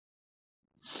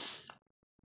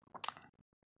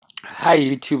Hi,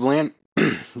 YouTube land.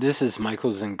 This is Michael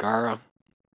Zangara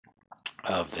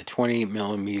of the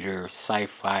 28mm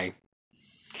Sci-fi,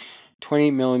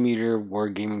 28mm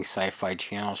Wargaming Sci-fi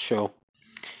channel show.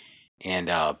 And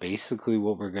basically,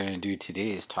 what we're going to do today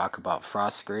is talk about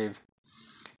Frostgrave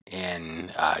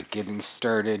and getting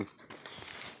started.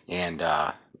 And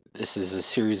this is a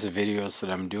series of videos that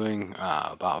I'm doing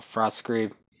about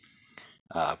Frostgrave.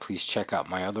 Please check out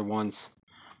my other ones.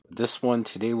 This one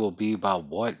today will be about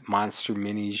what monster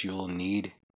minis you'll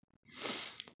need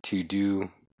to do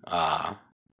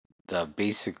the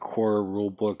basic core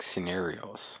rulebook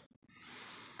scenarios.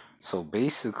 So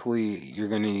basically, you're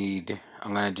going to need,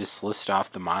 I'm going to just list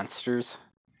off the monsters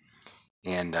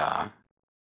and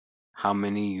how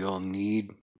many you'll need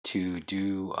to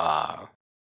do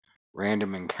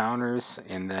random encounters,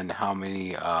 and then how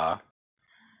many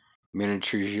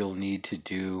miniatures you'll need to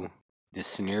do the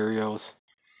scenarios.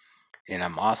 And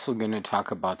I'm also going to talk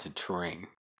about the terrain.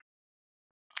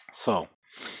 So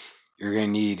you're going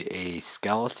to need a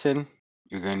skeleton.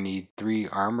 You're going to need 3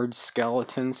 armored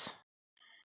skeletons,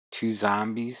 2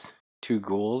 zombies, 2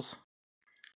 ghouls,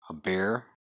 a bear,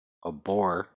 a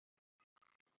boar,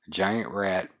 a giant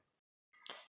rat,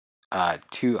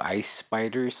 2 ice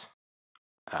spiders.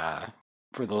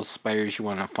 For those spiders, you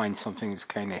want to find something that's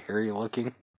kind of hairy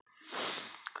looking.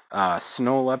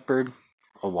 Snow leopard,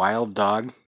 a wild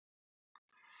dog.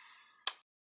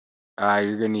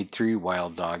 You're going to need 3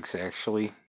 wild dogs,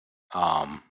 actually.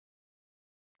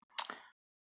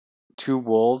 2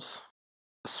 wolves,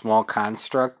 a small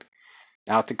construct.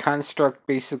 Now, the construct,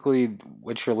 basically,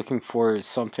 what you're looking for is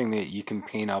something that you can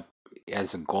paint up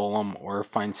as a golem or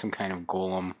find some kind of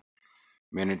golem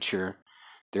miniature.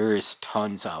 There is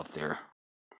tons out there.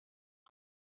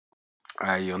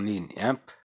 You'll need an imp,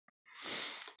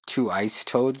 2 ice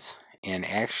toads, and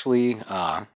actually,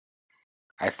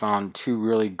 I found 2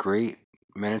 really great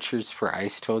miniatures for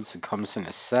ice toads that comes in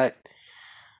a set.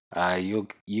 You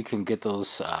can get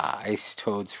those ice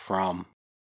toads from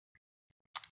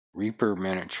Reaper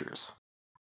Miniatures.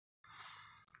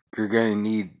 You're going to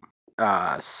need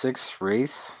 6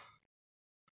 wraiths,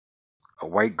 a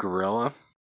white gorilla,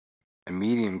 a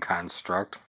medium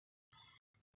construct,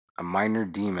 a minor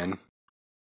demon,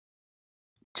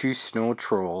 2 snow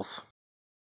trolls,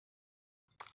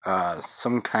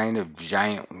 some kind of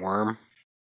giant worm.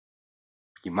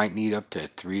 You might need up to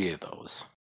 3 of those.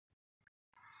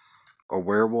 A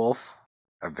werewolf,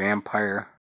 a vampire,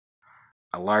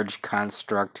 a large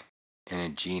construct, and a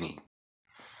genie.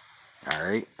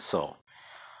 Alright, so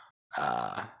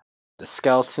the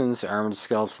skeletons, armored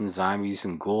skeletons, zombies,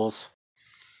 and ghouls.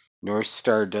 North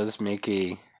Star does make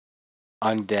a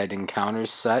undead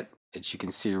encounters set that you can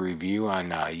see a review on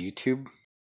YouTube.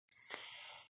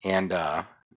 And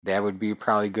that would be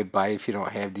probably a good buy if you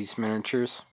don't have these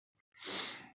miniatures.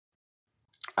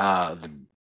 The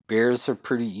bears are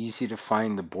pretty easy to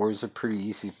find. The boars are pretty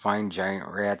easy to find. Giant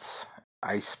rats,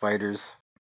 ice spiders,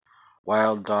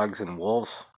 wild dogs, and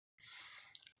wolves.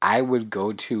 I would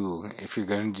go to, if you're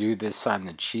going to do this on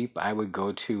the cheap, I would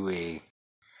go to a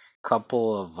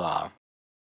couple of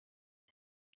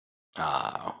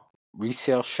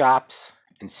resale shops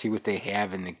and see what they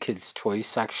have in the kids' toy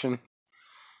section.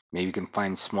 Maybe you can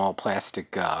find small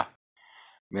plastic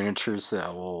miniatures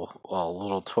that will,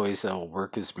 little toys that will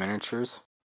work as miniatures.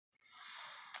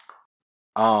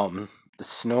 The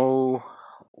snow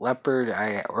leopard,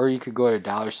 or you could go to a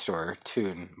dollar store too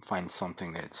and find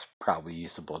something that's probably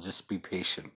usable. Just be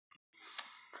patient.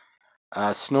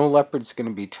 Snow leopard's going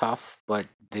to be tough, but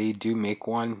they do make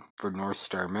one for North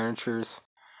Star Miniatures.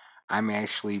 I'm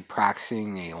actually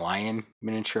proxying a lion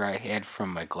miniature I had from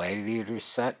my gladiator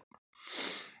set,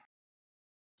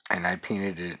 and I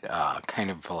painted it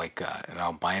kind of like an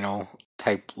albino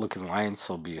type looking lion,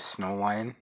 so it'll be a snow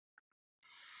lion.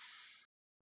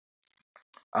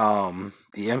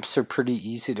 The imps are pretty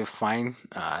easy to find.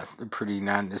 They're pretty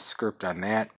nondescript on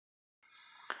that.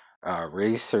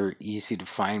 Wraiths are easy to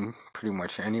find pretty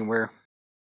much anywhere.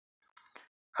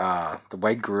 The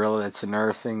white gorilla, that's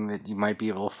another thing that you might be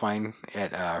able to find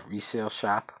at a resale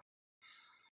shop.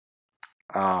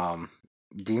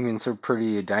 Demons are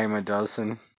pretty a dime a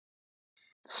dozen.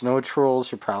 Snow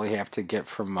trolls you probably have to get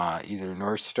from either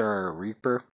North Star or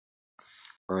Reaper,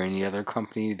 or any other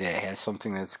company that has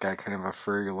something that's got kind of a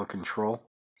furry looking troll.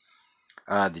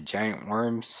 The giant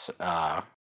worms,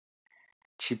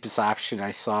 cheapest option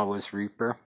I saw was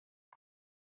Reaper.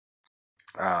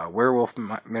 Werewolf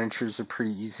miniatures are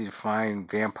pretty easy to find.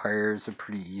 Vampires are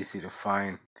pretty easy to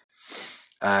find.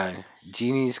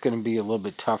 Genie's going to be a little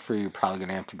bit tougher. You're probably going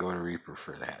to have to go to Reaper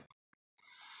for that.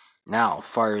 Now, as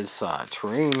far as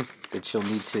terrain that you'll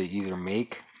need to either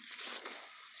make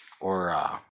or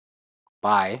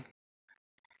buy.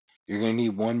 You're going to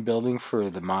need one building for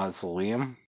the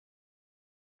mausoleum.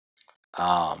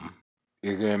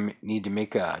 You're going to need to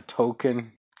make a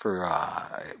token for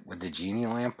with the genie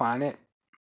lamp on it.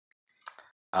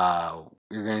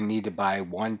 You're going to need to buy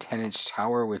one 10-inch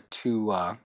tower with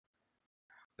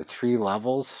with 3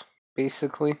 levels,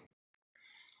 basically.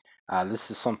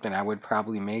 This is something I would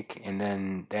probably make, and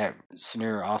then that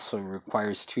scenario also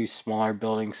requires 2 smaller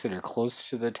buildings that are close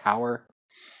to the tower,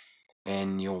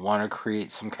 and you'll want to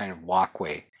create some kind of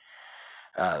walkway.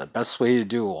 The best way to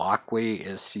do a walkway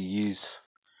is to use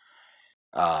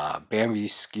bamboo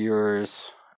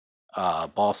skewers,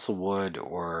 balsa wood,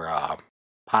 or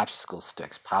popsicle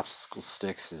sticks. Popsicle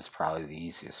sticks is probably the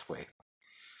easiest way.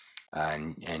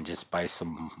 And just buy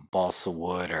some balsa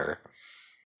wood, or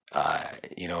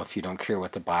if you don't care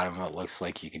what the bottom of it looks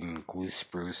like, you can glue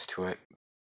spruce to it.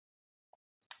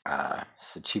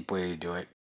 It's a cheap way to do it.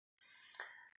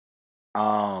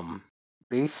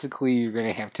 Basically, you're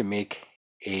gonna have to make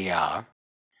a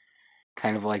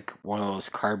kind of like one of those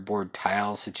cardboard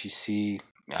tiles that you see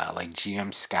like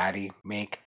GM Scotty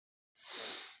make,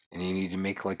 and you need to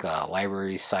make like a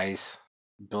library size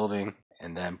building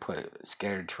and then put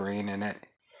scattered terrain in it.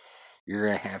 You're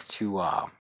gonna have to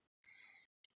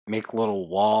make little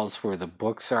walls where the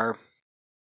books are.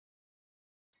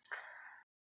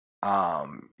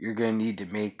 You're gonna need to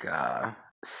make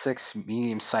 6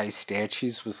 medium-sized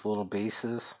statues with little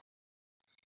bases,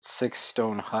 6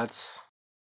 stone huts,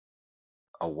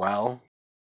 a well,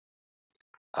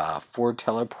 4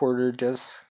 teleporter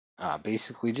discs.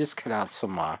 Basically, just cut out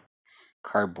some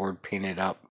cardboard, paint it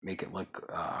up, make it look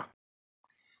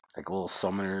like a little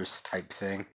summoners type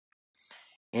thing.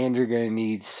 And you're going to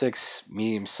need 6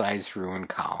 medium-sized ruin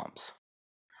columns.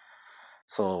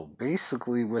 So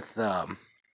basically, with that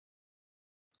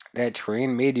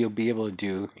terrain made, you'll be able to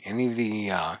do any of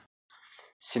the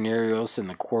scenarios in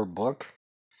the core book.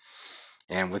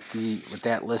 And with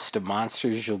that list of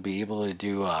monsters, you'll be able to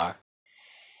do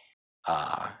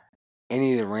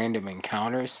any of the random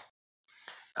encounters.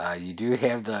 You do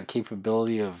have the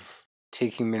capability of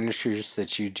taking miniatures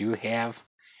that you do have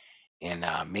and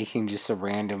making just a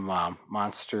random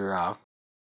monster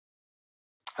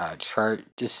chart.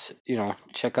 Just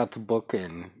check out the book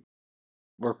and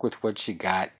work with what you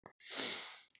got.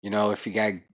 If you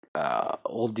got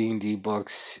old D&D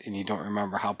books and you don't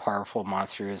remember how powerful a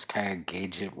monster is, kind of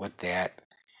gauge it with that,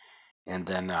 and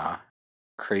then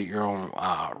create your own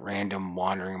random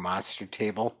wandering monster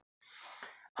table.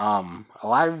 A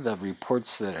lot of the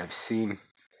reports that I've seen,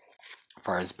 as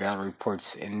far as battle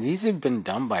reports, and these have been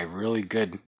done by really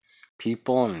good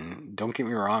people, and don't get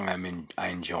me wrong, I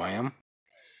enjoy them,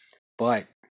 but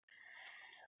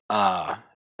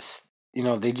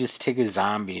they just take a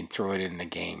zombie and throw it in the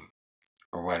game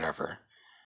or whatever.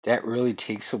 That really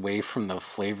takes away from the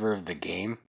flavor of the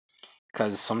game,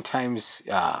 because sometimes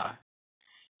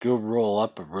you'll roll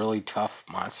up a really tough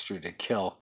monster to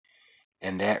kill,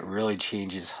 and that really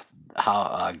changes how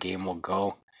a game will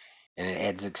go, and it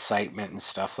adds excitement and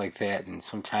stuff like that. And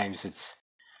sometimes it's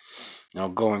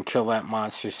go and kill that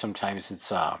monster. Sometimes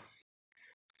it's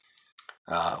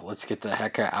let's get the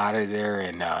heck out of there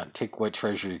and take what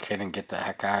treasure you can and get the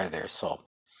heck out of there. So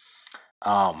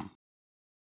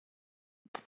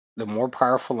the more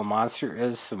powerful the monster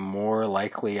is, the more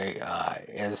likely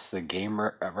as the game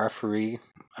referee,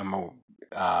 I'm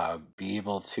gonna be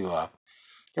able to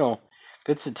if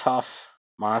it's a tough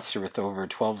monster with over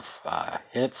 12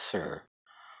 hits or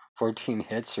 14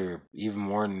 hits or even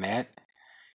more than that,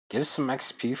 give some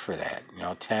XP for that.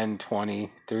 10,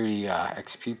 20, 30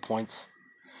 XP points.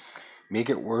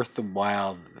 Make it worth the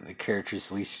while the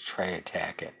characters at least try to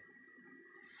attack it.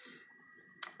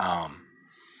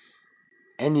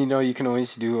 And you can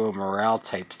always do a morale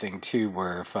type thing too,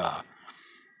 where if a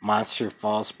monster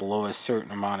falls below a certain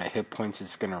amount of hit points,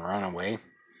 it's going to run away.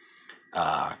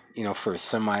 For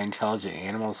semi-intelligent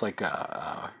animals, like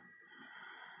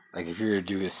if you were to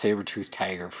do a saber-toothed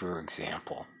tiger, for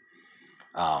example,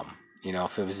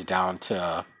 if it was down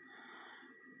to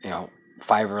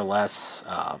 5 or less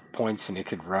points and it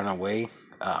could run away,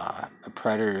 a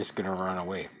predator is going to run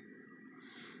away.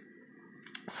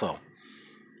 So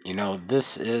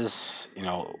this is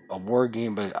a war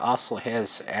game, but it also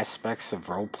has aspects of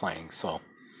role playing. So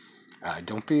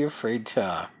don't be afraid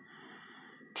to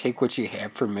take what you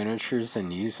have for miniatures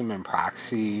and use them and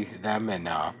proxy them, and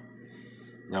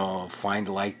find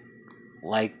like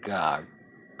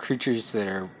creatures that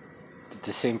are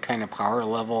the same kind of power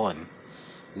level and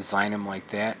design them like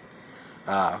that.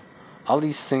 All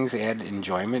these things add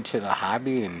enjoyment to the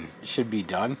hobby and should be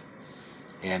done.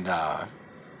 And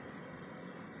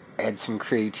add some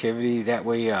creativity. That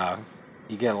way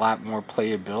you get a lot more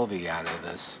playability out of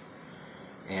this.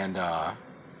 And I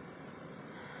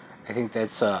think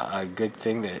that's a good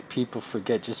thing that people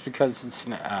forget. Just because it's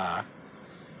not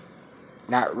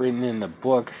written in the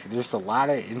book, there's a lot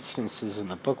of instances in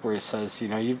the book where it says,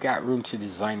 you've got room to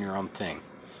design your own thing.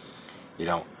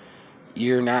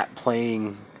 You're not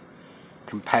playing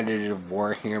competitive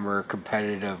Warhammer,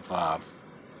 competitive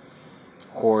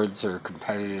Hordes, or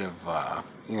competitive,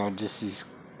 just these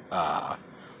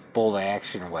bold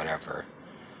action or whatever.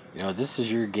 This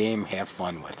is your game. Have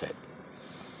fun with it.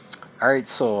 Alright,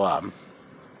 so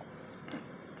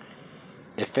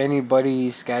if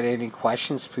anybody's got any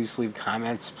questions, please leave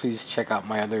comments. Please check out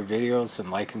my other videos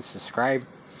and like and subscribe.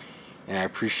 And I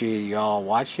appreciate you all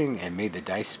watching, and may the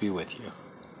dice be with you.